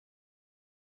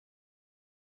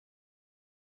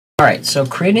Alright, so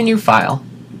create a new file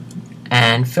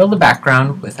and fill the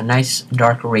background with a nice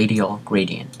dark radial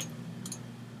gradient.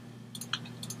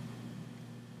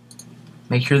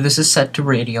 Make sure this is set to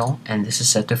radial and this is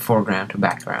set to foreground to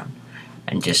background.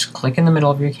 And just click in the middle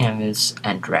of your canvas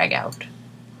and drag out.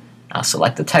 Now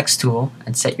select the text tool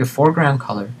and set your foreground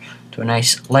color to a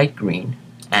nice light green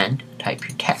and type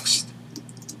your text.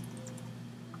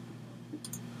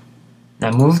 Now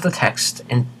move the text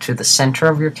into the center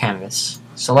of your canvas.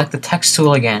 Select the text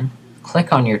tool again,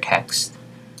 click on your text,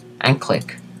 and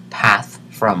click Path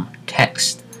from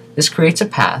Text. This creates a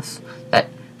path that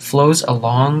flows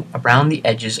around the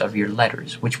edges of your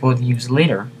letters, which we'll use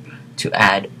later to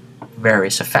add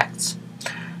various effects.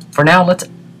 For now, let's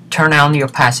turn on the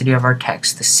opacity of our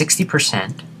text to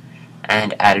 60%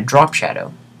 and add a drop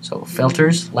shadow. So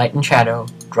filters, light and shadow,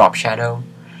 drop shadow,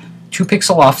 2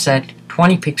 pixel offset,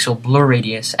 20 pixel blur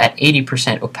radius at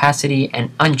 80% opacity,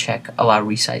 and uncheck allow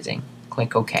resizing.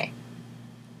 Click OK.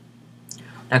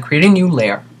 Now create a new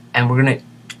layer and we're going to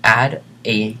add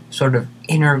a sort of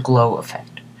inner glow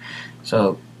effect.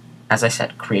 So as I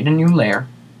said, create a new layer,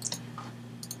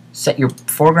 set your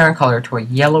foreground color to a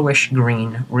yellowish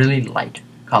green, really light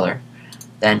color,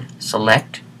 then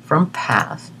select from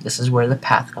path, this is where the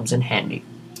path comes in handy,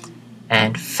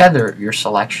 and feather your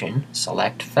selection,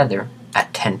 select feather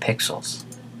at 10 pixels.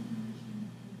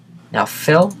 Now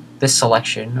fill this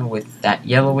selection with that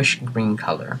yellowish green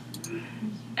color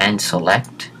and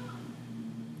select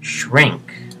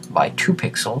shrink by 2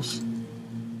 pixels,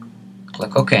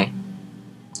 click OK,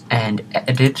 and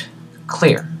edit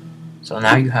clear. So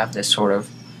now you have this sort of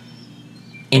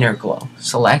inner glow.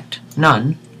 Select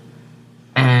none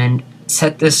and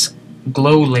set this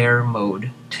glow layer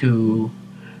mode to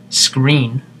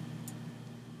screen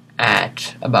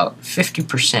at about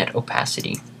 50%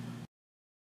 opacity.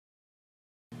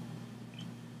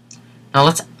 Now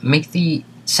let's make the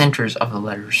centers of the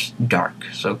letters dark.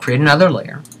 So create another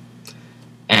layer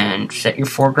and set your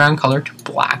foreground color to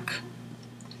black.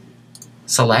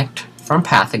 Select from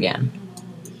path again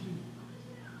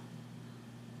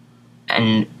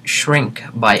and shrink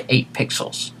by 8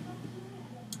 pixels.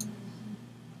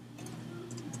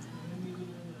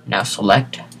 Now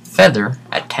select feather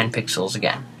at 10 pixels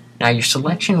again. Now your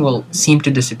selection will seem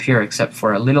to disappear except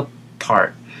for a little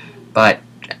part, but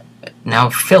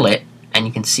now fill it and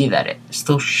you can see that it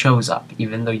still shows up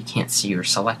even though you can't see your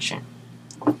selection.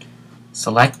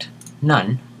 Select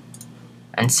none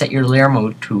and set your layer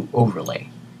mode to overlay.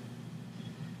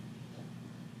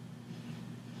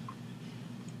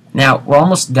 Now we're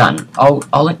almost done.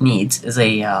 All it needs is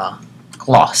a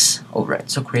gloss over it.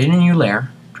 So create a new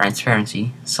layer,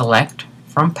 transparency, select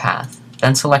from path,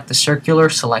 then select the circular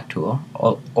select tool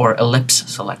or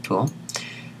ellipse select tool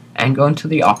and go into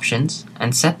the options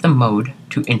and set the mode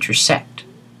to intersect.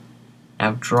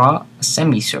 Now draw a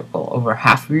semicircle over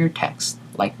half of your text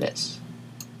like this.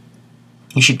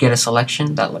 You should get a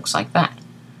selection that looks like that.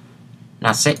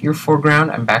 Now set your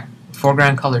foreground and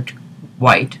foreground color to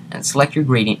white and select your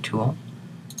gradient tool.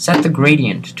 Set the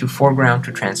gradient to foreground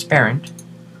to transparent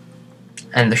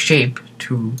and the shape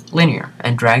to linear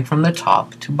and drag from the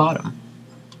top to bottom.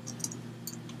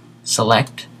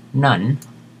 Select none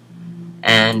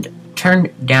and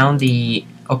turn down the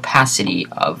opacity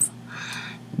of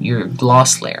your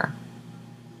gloss layer.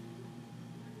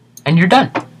 And you're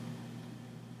done.